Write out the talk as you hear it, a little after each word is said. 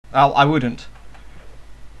I wouldn't.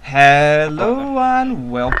 Hello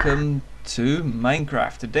and welcome to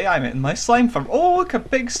Minecraft. Today I'm in my slime farm. Oh, look, a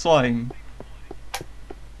big slime.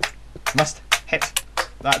 Must hit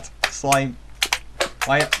that slime.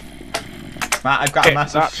 Why? Matt, I've got a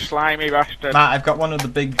massive. That slimy bastard. Matt, I've got one of the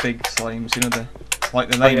big slimes. You know the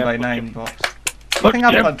 9x9 box. I Punch think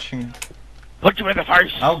I'm him. punching. Punch him in the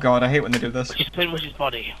face. Oh god, I hate when they do this. Just spin with his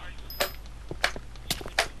body.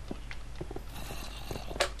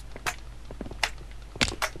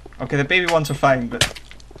 Okay, the baby ones are fine, but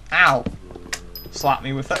ow! Slap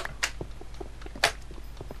me with it.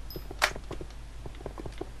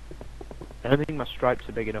 I don't think my stripes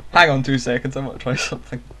are big enough. Hang on 2 seconds, I want to try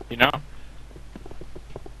something. You know?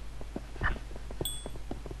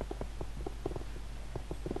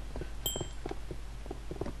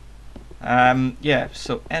 Yeah,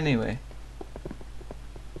 so anyway.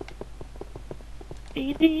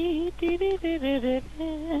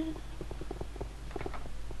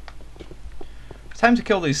 Time to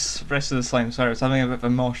kill these rest of the slimes. Sorry, I was having a bit of a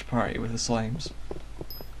mosh party with the slimes.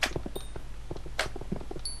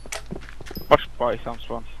 Watch party sounds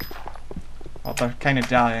fun. Well, they're kind of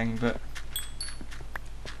dying, but...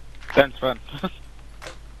 Sounds fun.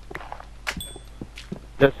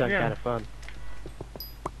 Does sound Yeah. kind of fun.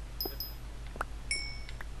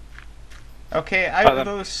 Okay, out of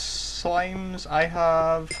those slimes, I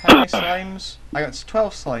have... How many slimes? I got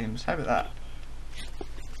 12 slimes. How about that?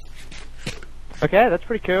 Okay, that's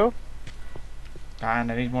pretty cool.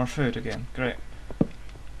 And I need more food again. Great.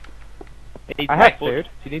 I have food.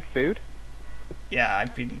 Do you need food? Yeah,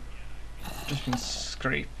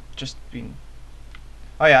 just been.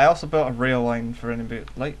 Oh yeah, I also built a rail line for anybody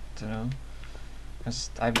who'd like to know. Cause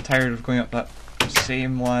I'm tired of going up that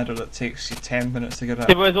same ladder that takes you 10 minutes to get up.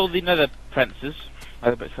 Yeah, where's all the nether fences?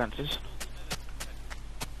 Nether bit fences.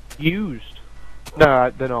 Used. No,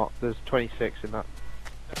 they're not. There's 26 in that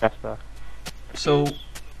chest there. So,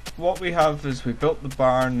 what we have is we built the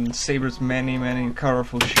barn and Saber's many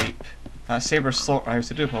colourful sheep. Saber's slaughterhouse,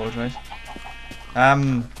 I do apologise.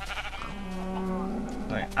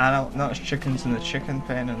 Like, not as chickens in the chicken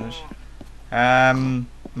pen and there's...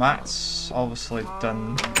 Matt's obviously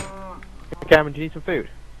done. Cameron, do you need some food?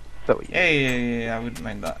 Is that what you Yeah, I wouldn't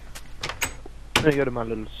mind that. I'm gonna go to my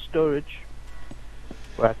little storage,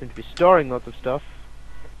 where I seem to be storing lots of stuff.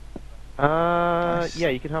 Nice. Yeah,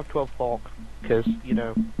 you can have 12 pork, because, you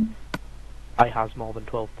know, I has more than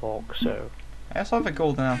 12 pork, so... I also have a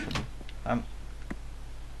golden apple.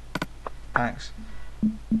 Thanks.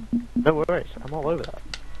 No worries, I'm all over that.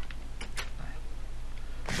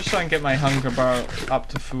 Just so I can get my hunger bar up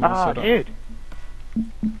to full. Ah, so dude!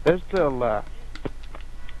 Those little, they're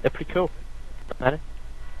pretty cool. Right?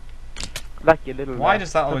 Like your little... Why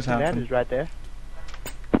does that always pumpkin happen? is right there.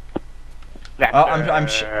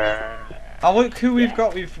 Oh look who we've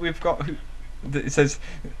got. We've got who. It says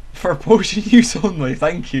for potion use only.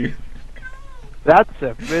 Thank you. That's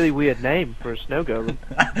a really weird name for a snow golem.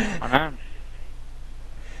 I know.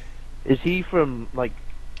 Is he from, like...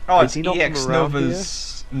 Oh, is it's he not EX from around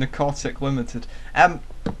Nova's Narcotic Limited.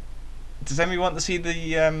 Does anyone want to see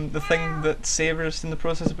the thing that Saber's in the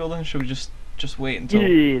process of building? Should we just wait until?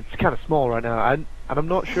 Yeah, it's kind of small right now, and I'm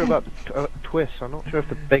not sure about the twists. I'm not sure if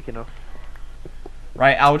they're big enough.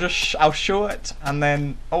 Right, I'll show it, and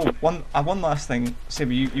then one last thing,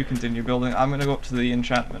 Saber, you continue building. I'm gonna go up to the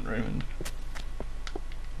enchantment room and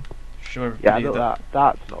show everybody. Yeah, I built that.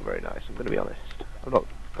 That's not very nice. I'm gonna be honest.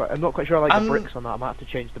 I'm not quite sure I like the bricks on that. I might have to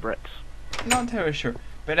change the bricks. Not entirely sure,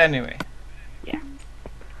 but anyway. Yeah.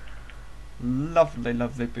 Lovely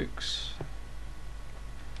books.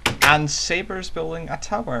 And Saber's building a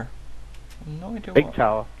tower. No idea Big what.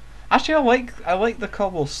 tower. Actually, I like the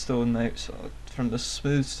cobblestone outside from the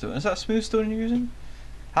smooth stone. Is that smooth stone you're using?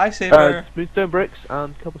 Hi, Saber. Smooth stone bricks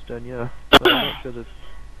and cobblestone. Yeah. But I'm not sure the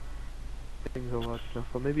things are large enough.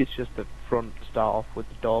 Or maybe it's just the front start off with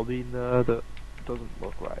the door being there that doesn't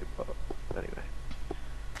look right. But anyway,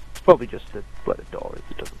 probably just where the door is.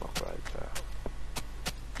 It doesn't look right. So.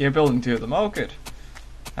 You're building 2 of them. Oh, good.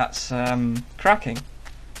 That's cracking.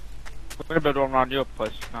 We're gonna build one around your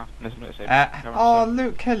place. No, listen to it, Oh,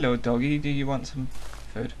 look, hello, doggy. Do you want some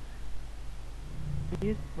food?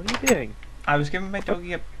 What are you doing? I was giving my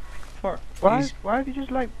doggy a fork. Why? He's Why have you just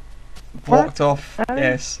like? walked off. Ellie?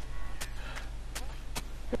 Yes.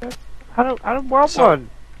 I don't want So- one.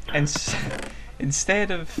 Instead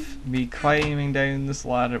of me climbing down this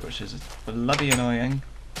ladder, which is bloody annoying.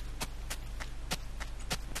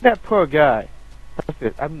 That poor guy. That's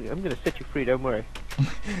good. I'm gonna set you free. Don't worry.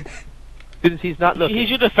 Since he's not looking. He's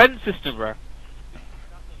your defense system, bro.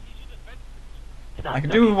 I can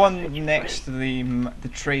do one next to the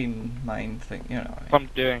train mine thing, you know. What I'm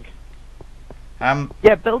doing.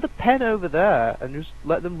 Yeah, build a pen over there and just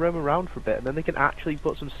let them roam around for a bit, and then they can actually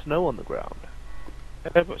put some snow on the ground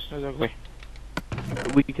Yeah, but snow's ugly.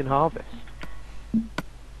 that we can harvest.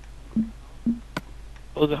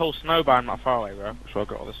 Well, there's a whole snow biome not far away, bro. That's where I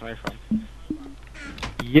got all the snow from.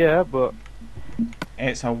 Yeah, but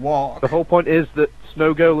It's a walk. the whole point is that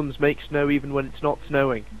snow golems make snow even when it's not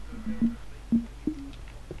snowing.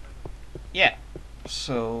 Yeah.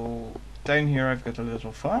 So down here I've got a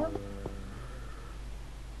little farm.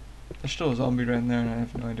 There's still a zombie around there and I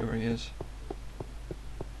have no idea where he is.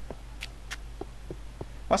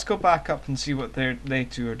 Let's go back up and see what they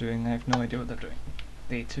two are doing. I have no idea what they're doing.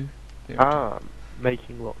 They two? They are two.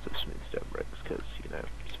 Making lots of smoothstone bricks, because, you know,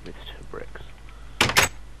 smoothstone bricks.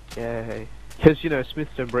 Yay. Because, you know,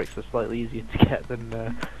 smoothstone bricks are slightly easier to get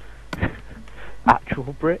than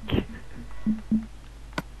actual brick.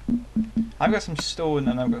 I've got some stone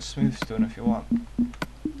and I've got smooth stone if you want.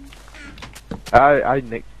 I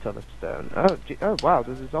nicked a ton of stone. Oh, oh wow,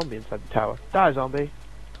 there's a zombie inside the tower. Die, zombie.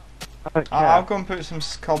 I don't care. I'll go and put some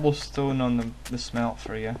cobblestone on the smelt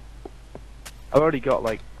for you. I've already got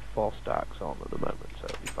like 4 stacks on at the moment, so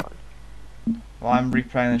it'll be fine. Well, I'm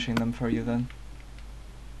replenishing them for you then.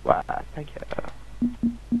 Wow, thank you.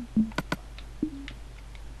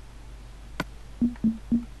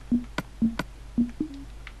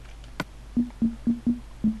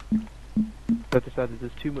 I've decided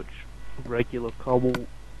there's too much regular cobble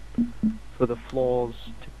for the floors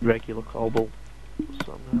to be regular cobble,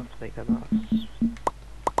 so I'm gonna have to make them out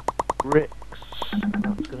of bricks, and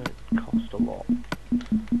that's gonna cost a lot.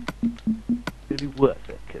 It's gonna be worth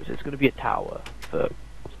it, because it's gonna be a tower for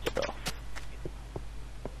stuff.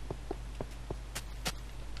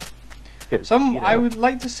 Some, You know, I would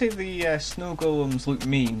like to say the snow golems look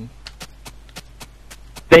mean.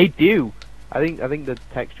 they do! I think the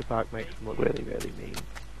texture pack makes them look really, really mean.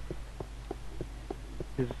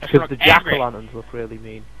 Because the jack-o'-lanterns look really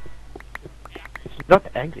mean. It's not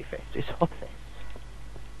the angry face, it's hot face.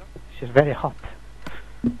 It's just very hot.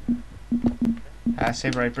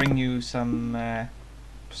 Saber, I bring you some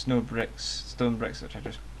stone bricks, which I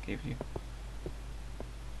just gave you.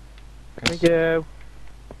 Thank you.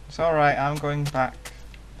 It's alright, I'm going back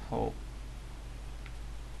home.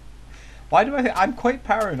 Why do I'm quite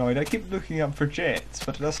paranoid, I keep looking up for jets,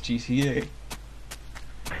 but that's GTA.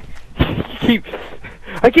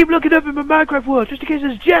 I keep looking up in my Minecraft world just in case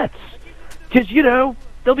there's jets! Because, you know,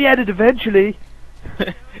 they'll be added eventually.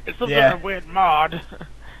 It's some sort of weird mod.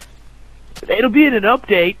 It'll be in an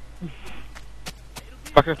update.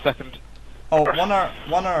 Back in a second. Oh, one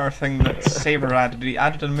other thing that Saber added, he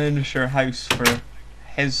added a miniature house for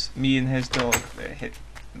me and his dog,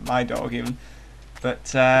 my dog even.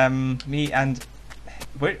 But me and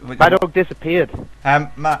My dog disappeared.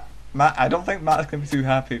 Matt, I don't think Matt's gonna be too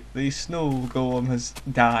happy. The snow golem has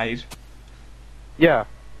died. Yeah,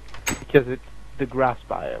 because it's the grass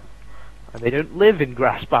biome, and they don't live in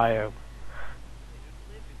grass biome.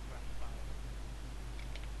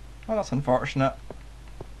 Oh, that's unfortunate.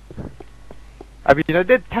 I mean, I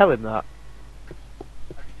did tell him that.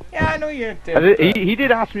 Yeah, I know you did. He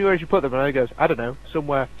did ask me where he should put them, and I goes, I don't know,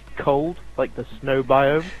 somewhere cold, like the snow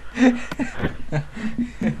biome.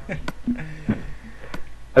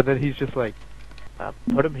 And then he's just like, I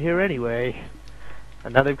put him here anyway.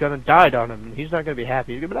 And now they've gone and died on him, and he's not going to be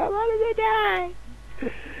happy. He's going to be like, why did they die?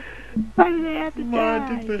 Why did they have to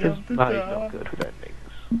die? Because Marty's not good with endings.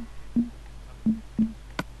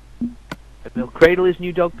 And they'll cradle his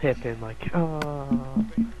new dog Pippin, like, oh,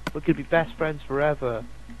 we're going to be best friends forever.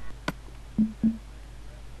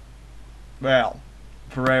 Well,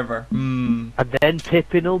 forever. And then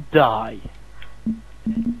Pippin will die.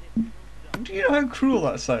 Do you know how cruel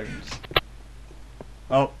that sounds?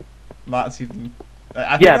 Oh, Matt's even.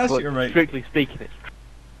 I think Yeah, that's but your mic. strictly speaking, it's...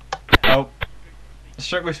 Oh,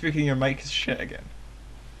 strictly speaking, your mic is shit again.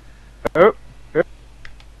 Oh.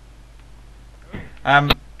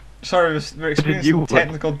 Sorry, we're experiencing one.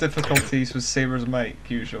 technical difficulties with Saber's mic,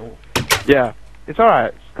 usual. Yeah, it's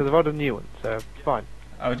alright, because I've ordered a new one, so it's fine.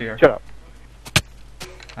 Oh dear. Shut up.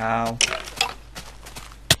 Ow.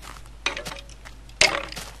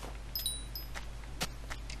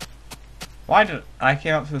 Why did I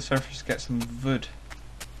came up to the surface to get some wood?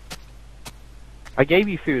 I gave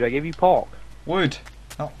you food, I gave you pork. Wood,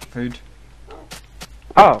 not food.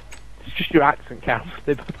 Oh, it's just your accent counts.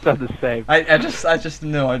 They both sound the same. I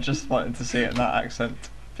just wanted to say it in that accent,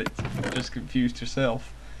 but you just confused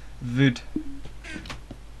yourself. Wood.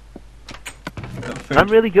 Not food. I'm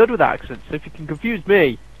really good with accents, so if you can confuse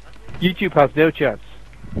me, YouTube has no chance.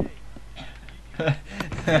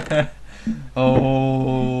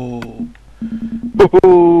 Oh.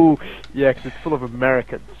 Ooh, yeah, 'cause it's full of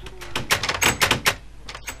Americans.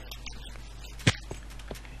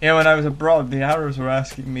 Yeah, when I was abroad, the arrows were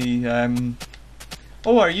asking me,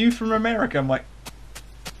 oh, are you from America? I'm like,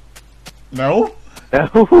 no?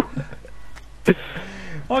 No.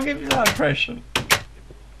 I'll give you that impression.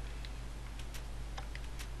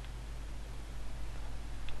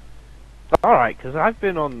 Alright, because I've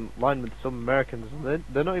been online with some Americans and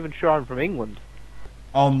they're not even sure I'm from England.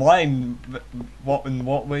 Online? What in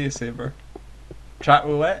what way, Saber? Chat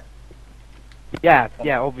roulette? Yeah,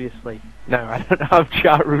 obviously. No, I don't have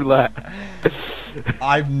chat roulette.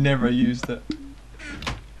 I've never used it.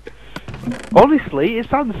 Honestly, it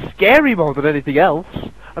sounds scary more than anything else.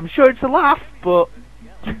 I'm sure it's a laugh, but...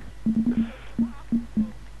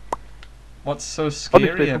 What's so scary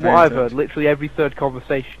Honestly, from about what I've it? heard, literally every third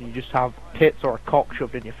conversation you just have tits or a cock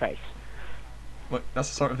shoved in your face. What, that's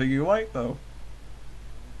the sort of thing you like, though.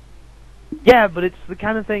 Yeah, but it's the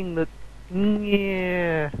kind of thing that...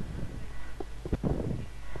 Yeah...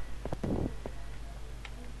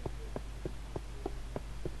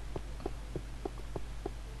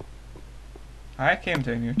 I came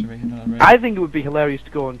down here to make another raid. I think it would be hilarious to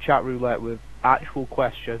go on chat roulette with actual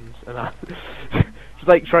questions and it's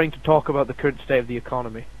like trying to talk about the current state of the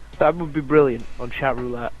economy. That would be brilliant on chat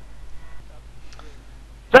roulette.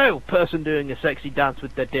 So, person doing a sexy dance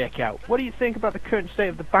with their dick out. What do you think about the current state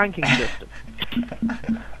of the banking system?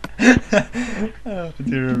 Oh,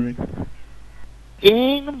 dear me.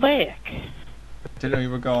 In the back. Didn't know you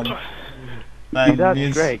were gone. See,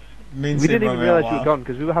 that's great. Me and We didn't Saber even made a realise you were laugh. gone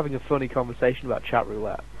because we were having a funny conversation about chat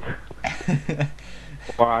roulette.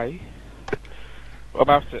 Why? What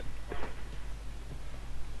about it?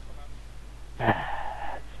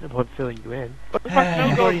 It's no point filling you in. What the fuck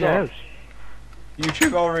Everybody no goes knows. on?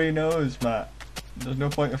 YouTube already knows, Matt. There's no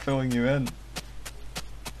point in filling you in.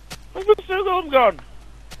 Where's the snow golem gone?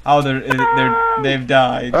 Oh, they've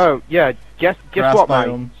died. Oh, yeah, guess Grass what, mate?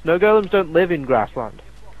 biome. Snow golems don't live in grassland.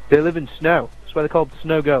 They live in snow. That's why they're called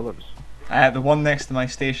snow golems. The one next to my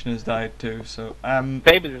station has died too. So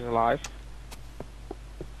Baby is alive.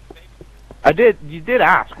 You did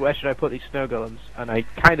ask where should I put these snow golems, and I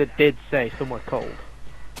kind of did say somewhere cold.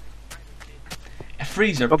 a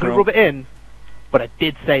freezer. I'm not gonna Bro. rub it in, but I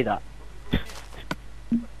did say that.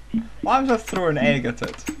 Why was I throwing an egg at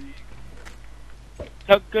it?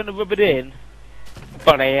 Not gonna rub it in,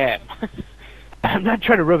 but I am. I'm not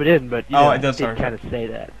trying to rub it in, but you Oh, know, it does I did hurt. kind of say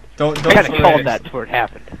that. Don't I kind of throw called eggs. that before it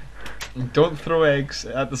happened. Don't throw eggs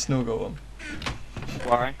at the snow golem.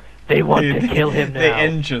 Why? They want to kill him now. They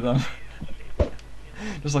injure them.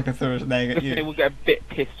 Just like I throw an egg at Because they you. will get a bit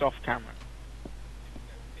pissed off camera.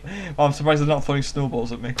 Well, I'm surprised they're not throwing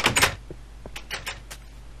snowballs at me.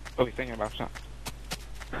 What are you thinking about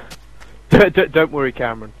that? Don't worry,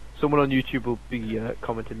 Cameron. Someone on YouTube will be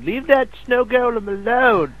commenting, "Leave that snow golem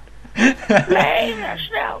alone." Leave the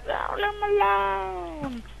snow golem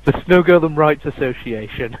alone! The Snow Golem Rights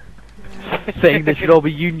Association saying they should all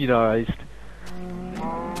be unionised.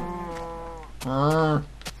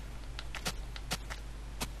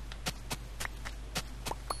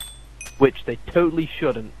 Which they totally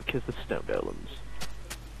shouldn't, because they're snow golems.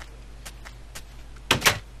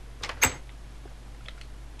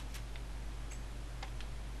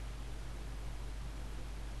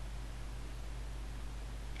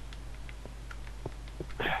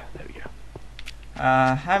 There we go.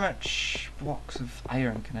 How much blocks of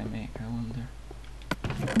iron can I make, I wonder?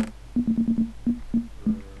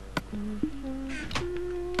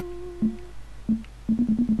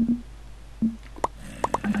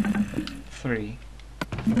 Three.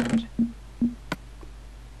 Good.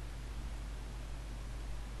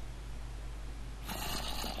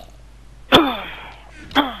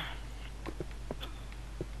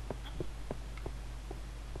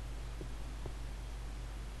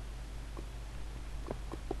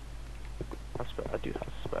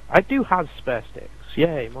 I do have spare sticks.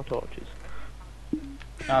 Yay, more torches.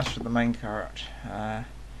 As for the minecart,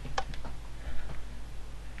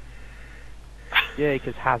 Yay,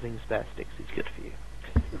 because having spare sticks is good for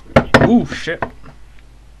you. ooh, shit.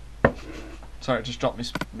 Sorry, it just dropped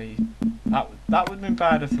me. That would have been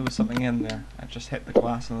bad if there was something in there. I just hit the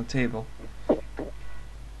glass on the table.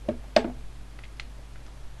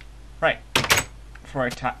 Right. Before I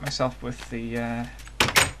tap myself with the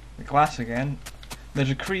glass again, there's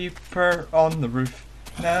a creeper on the roof.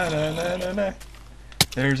 No, no, no, no, no.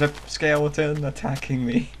 There's a skeleton attacking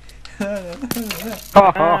me. Ow,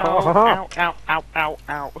 ow, ow, ow,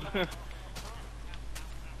 ow.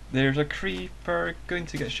 There's a creeper going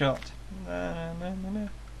to get shot. No, no, no, no, no.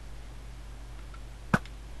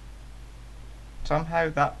 somehow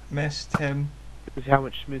that missed him. Let's see how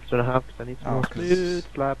much smooth stone I have, because I need some more 'cause- smooth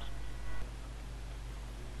slabs.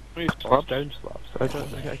 Smooth Or slabs. stone slabs.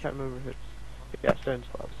 I can't remember if it's... Yeah, stone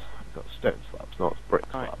slabs. I've got stone slabs, not brick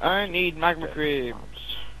slabs. I need magma Stone creams.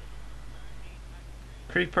 slabs.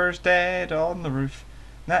 Creeper's dead on the roof.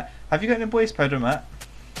 Now, have you got any blaze powder, Matt?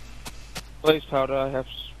 Blaze powder, I have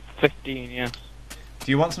 15, yes.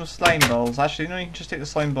 Do you want some slime balls? Actually, no, you can just take the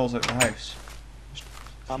slime balls out of the house.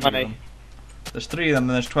 How Three of many? them. There's 3 of them,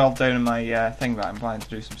 and there's 12 down in my thing, but I'm planning to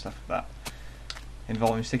do some stuff with that.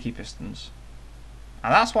 Involving sticky pistons.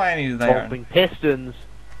 And that's why I needed the iron. Involving pistons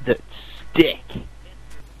that stick.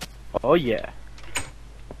 Oh yeah.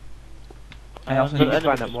 I also You need can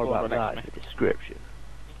Anyone find out more just about spawned that next in the description.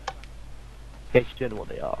 In case you don't know what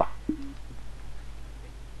they are.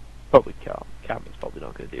 Probably Cam. Cam is probably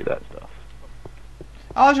not going to do that stuff.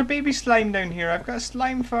 Oh, there's a baby slime down here. I've got a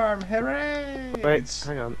slime farm. Hooray! Wait, It's-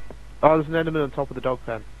 hang on. Oh, there's an enderman on top of the dog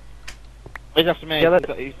pen. He's after me. Yeah,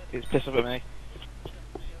 that- He's pissed off at me.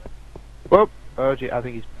 Whoop! Oh, gee, I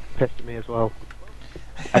think he's pissed at me as well.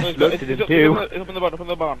 I He's looked at him too. up in the barn, up in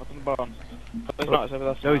the barn, up in the barn. No, he's not, it's over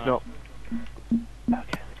there. No, he's not.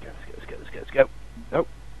 Okay, let's go. Nope.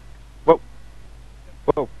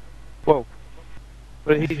 Whoa.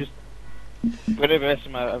 But he just... We're over there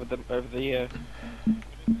somewhere, over the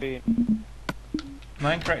beam. Am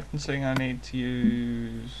I correct in saying I need to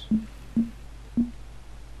use...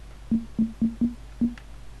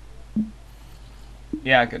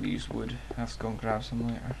 Yeah, I gotta use wood. I have to go and grab some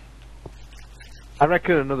later. I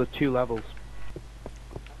reckon another 2 levels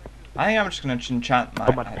I think I'm just gonna enchant my...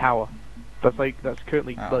 on my tower. That's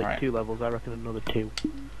currently Oh, like right. 2 levels. I reckon another 2.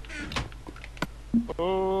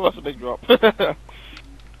 Oh, that's a big drop.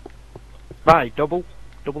 Right, double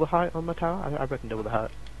the height on my tower. I reckon double the height.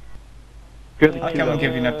 Currently I 2 can't levels.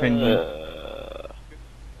 give you an opinion.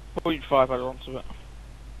 0.5 added onto it.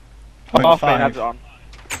 Point Half that and added five. on.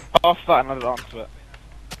 Half that and added onto it.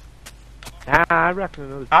 I reckon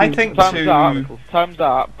another 2. I think Times two- times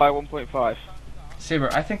that by 1.5. Saber,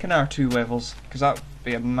 I think another 2 levels, because that would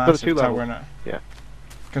be a massive 2 tower, levels. innit? Yeah.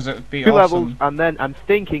 Because it would be 2 awesome. levels, and then I'm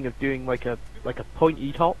thinking of doing like a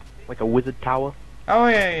pointy top, like a wizard tower. Oh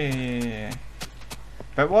yeah.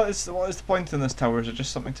 But what is the point in this tower? Is it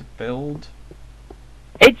just something to build?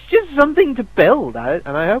 It's just something to build out,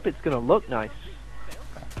 and I hope it's gonna look nice.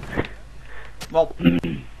 Well,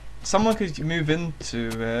 someone could move into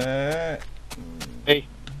it Hey.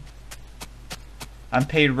 and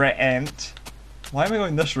pay rent. Why am I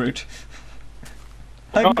going this route?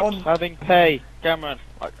 I'm Not gone. having pay, Cameron.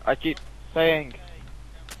 I keep saying.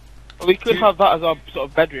 Well, we could have that as our sort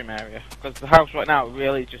of bedroom area, because the house right now is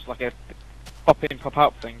really just like a pop-in,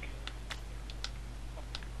 pop-out thing.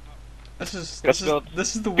 This is Let's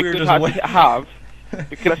the We could weirdest way.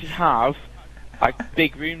 we could actually have like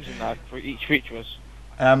big rooms in there for each of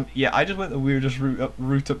us. Yeah, I just went the weirdest route up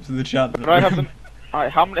to the enchantment Can I have room. them?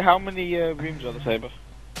 Alright, how many rooms are the Saber?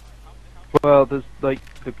 Well, there's like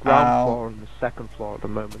the ground Ow. floor and the second floor at the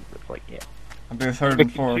moment. It's like, yeah, I'll be the third and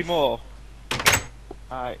Making fourth. 2 more.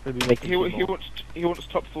 Alright. maybe making He, 2 he more. wants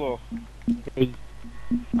top floor. Hey,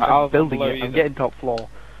 I'll I'm building below it. you I'm then. getting top floor.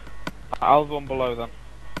 I'll have one below then.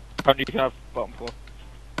 And you can have bottom floor.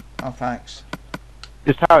 Oh, thanks.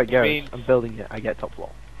 Just how it goes. means- I'm building it. I get top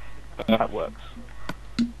floor. That works.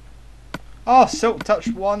 Oh, Silk Touch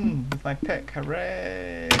 1 with my pick.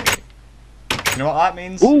 Hooray! You know what that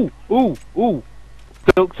means? Ooh.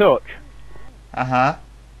 Silk touch. Uh huh.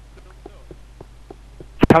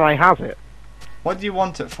 Can I have it? What do you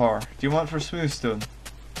want it for? Do you want it for smooth stone?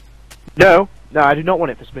 No, I do not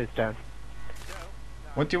want it for smooth stone.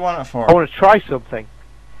 What do you want it for? I want to try something.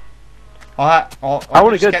 I I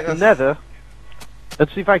want to just go get to the this- nether and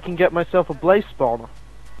see if I can get myself a blaze spawner.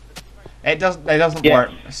 It doesn't Yes.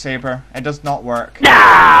 work, Saber. It does not work.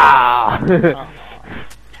 Ah!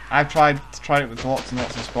 I've tried it with lots and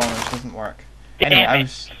lots of spawners. It doesn't work. Anyway,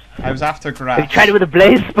 I was after Have you grass. tried it with a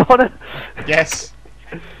blaze spawner? Yes.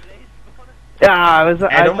 Yeah, I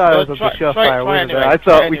thought it was a Try surefire winner anyway, there. I try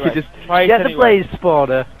thought we anyway. could just Try it get the anyway. blaze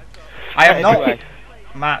spawner. I am not, Anyway.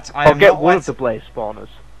 Matt. I I'll am get not one of the let, blaze spawners.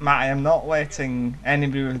 Matt. I am not letting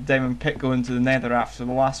anybody with a diamond pick go into the Nether after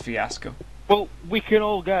the last fiasco. Well, we can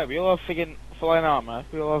all go. We all have friggin' flying armor.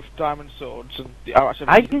 We all have diamond swords and.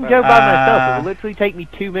 I can go by myself. It will literally take me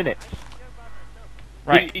 2 minutes.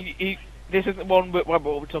 Right. This isn't one what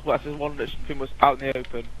we talk about. This is one that's pretty much out in the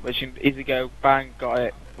open, which you can easily go, bang, got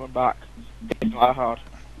it, run back. It's not that hard.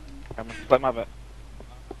 Just let him have it.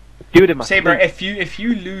 Do it in my Saber, sleep. if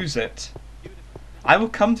you lose it, I will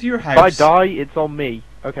come to your If I house. die, it's on me.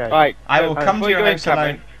 Okay. Right. I will come to before your you go in, house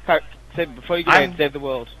and Cameron, Save, before you go I'm- in, save the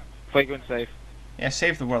world. Before you go and save. Yeah,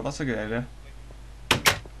 save the world. That's a good idea.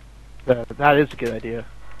 That is a good idea.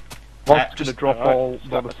 I'm just just- gonna drop alright, all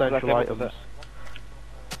step- non-essential step up with items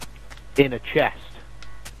in a chest.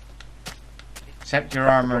 Except your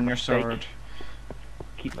Drop armor and my your steak. sword.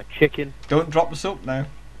 Keep my chicken. Don't drop the soap now.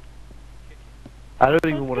 I don't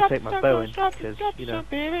even want to take my bow in because you know.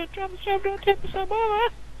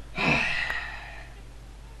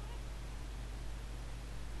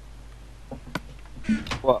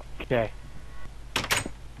 What? Okay.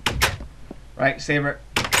 Right, Saber.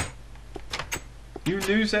 You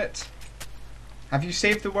lose it. Have you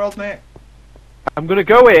saved the world, mate? I'm gonna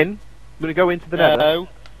go in. I'm gonna go into the nether. No.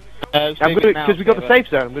 No, I'm gonna because we got the safe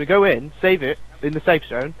zone. I'm gonna go in, save it in the safe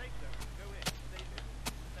zone.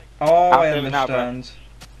 Oh, I'll I save it now, bro. understand.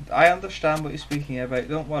 I understand what you're speaking about.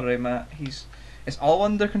 Don't worry, Matt. It's all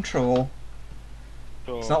under control.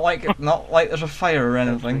 It's not like there's a fire or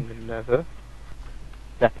anything. Entering the nether.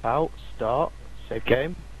 Step out. Start. Save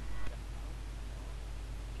game.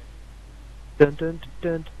 Dun dun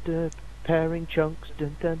dun dun dun. Preparing chunks.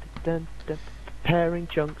 Dun dun dun dun. Preparing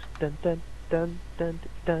chunks. Dun dun dun dun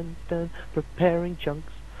dun dun. Preparing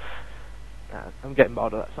chunks. I'm getting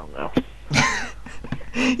bored of that song now.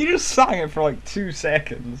 You just sang it for like 2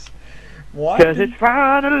 seconds. Why? Because it's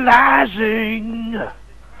finalizing.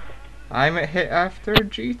 I'm a hit after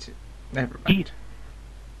G2. Never mind.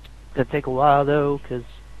 Gonna take a while though, because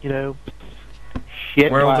you know,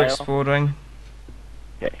 shit. World while. exploding.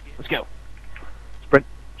 Okay, let's go. Sprint,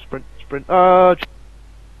 sprint, sprint.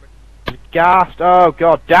 Gassed. Oh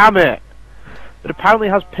god, damn it! It apparently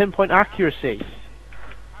has pinpoint accuracy.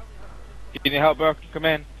 You need help, bro? Come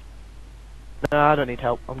in. No, I don't need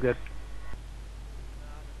help. I'm good.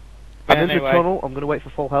 Come I'm in in the anyway. tunnel. I'm gonna wait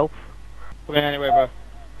for full health. Come in anyway, bro.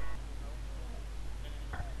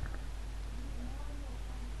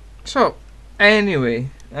 So, anyway,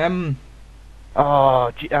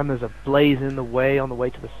 Oh, gee, and there's a blaze in the way on the way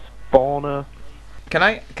to the spawner. can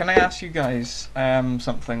I ask you guys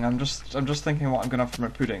something? I'm just thinking what I'm gonna have for my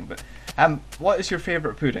pudding. But what is your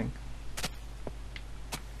favourite pudding?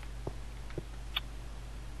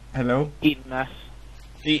 Hello? Eating mess.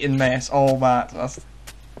 Eating mess. Oh, Matt,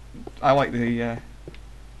 I like the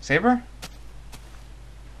Saber.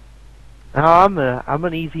 Oh, I'm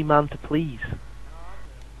an easy man to please.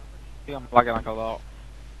 I think I'm lagging like a lot.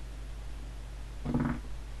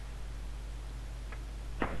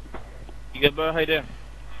 You good, bro? How you doing?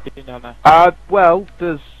 Getting down there. Well,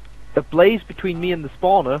 there's a blaze between me and the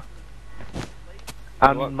spawner,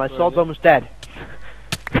 and What? my Where sword's is it? almost dead.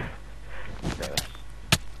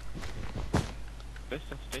 This.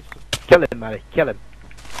 Kill him, Matty. Kill him.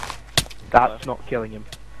 That's Hello. not killing him.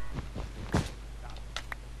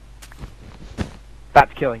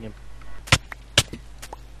 That's killing him.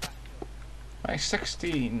 Right,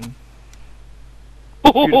 16.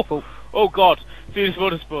 Beautiful. Oh god, Phoenix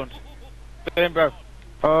water spawned. Get in, bro.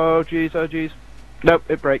 Oh jeez, oh jeez. Nope,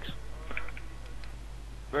 it breaks.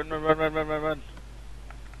 Run.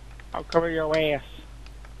 I'll cover your ass.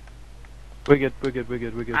 We're good. We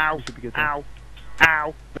should be good. now.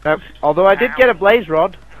 Ow. Nope. Although I did get a blaze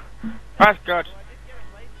rod That's good.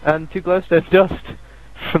 and 2 glowstone dust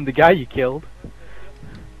from the guy you killed.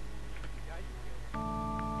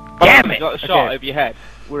 Damn it! Got a shot Okay. over your head.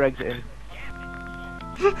 We're exiting.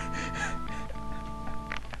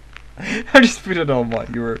 I just put it on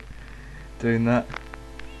what you were doing that.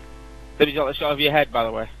 Then you got the shot over your head, by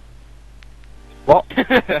the way. What?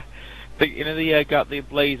 You know got the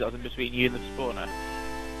blaze that was in between you and the spawner?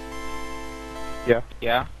 Yeah.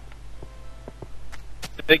 Yeah?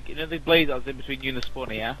 You know the blaze that was in between you and the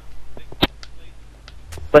spawner, yeah?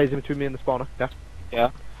 Blaze in between me and the spawner. Yeah. Yeah?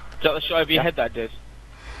 Is that the shot over your Yeah. head that I did?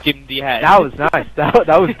 Skimmed your head. That was nice.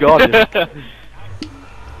 That was gorgeous.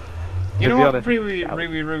 You To know be what honest,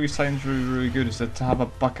 really sounds really good is to have a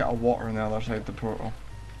bucket of water on the other side of the portal.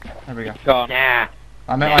 There we go. Gone. Nah.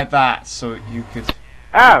 I meant like that, so you could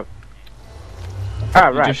Oh.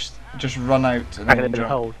 Oh you right. just run out and I then got a jump.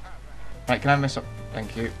 hole. Right, can I mess up?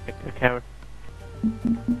 Thank you. Okay.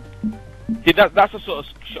 See, that's the sort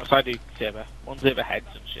of shots I do, Saber. Ones over heads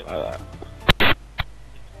and shit like that.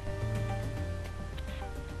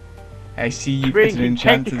 I see you put an Bringing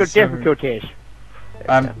enchanted technical sword. difficulties.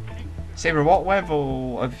 Saber, what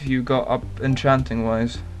level have you got up enchanting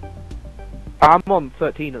wise? I'm on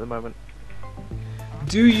 13 at the moment.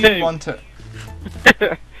 Do you Two. want it?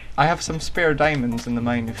 I have some spare diamonds in the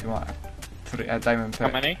mine if you want a diamond How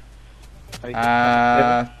pick. many?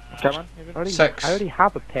 I Come on, even? already, 6. I already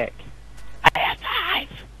have a pick. I have 5!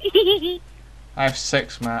 I have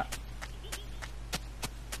 6, Matt.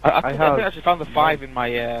 I have- think I actually found the 5 in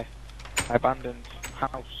my abandoned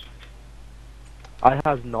house. I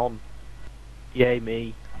has none. Yay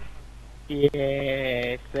me.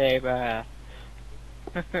 Yeah, saber.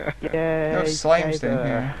 Yay, No slimes Saber. down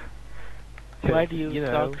here. Why do you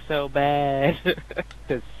know, suck so bad?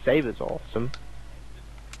 because Saber's awesome.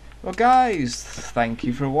 Well, guys, thank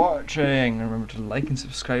you for watching. Remember to like and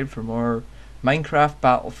subscribe for more Minecraft,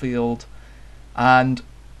 Battlefield, and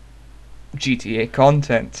GTA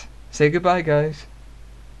content. Say goodbye, guys.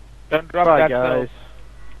 Don't drop Bye, that guys. bell.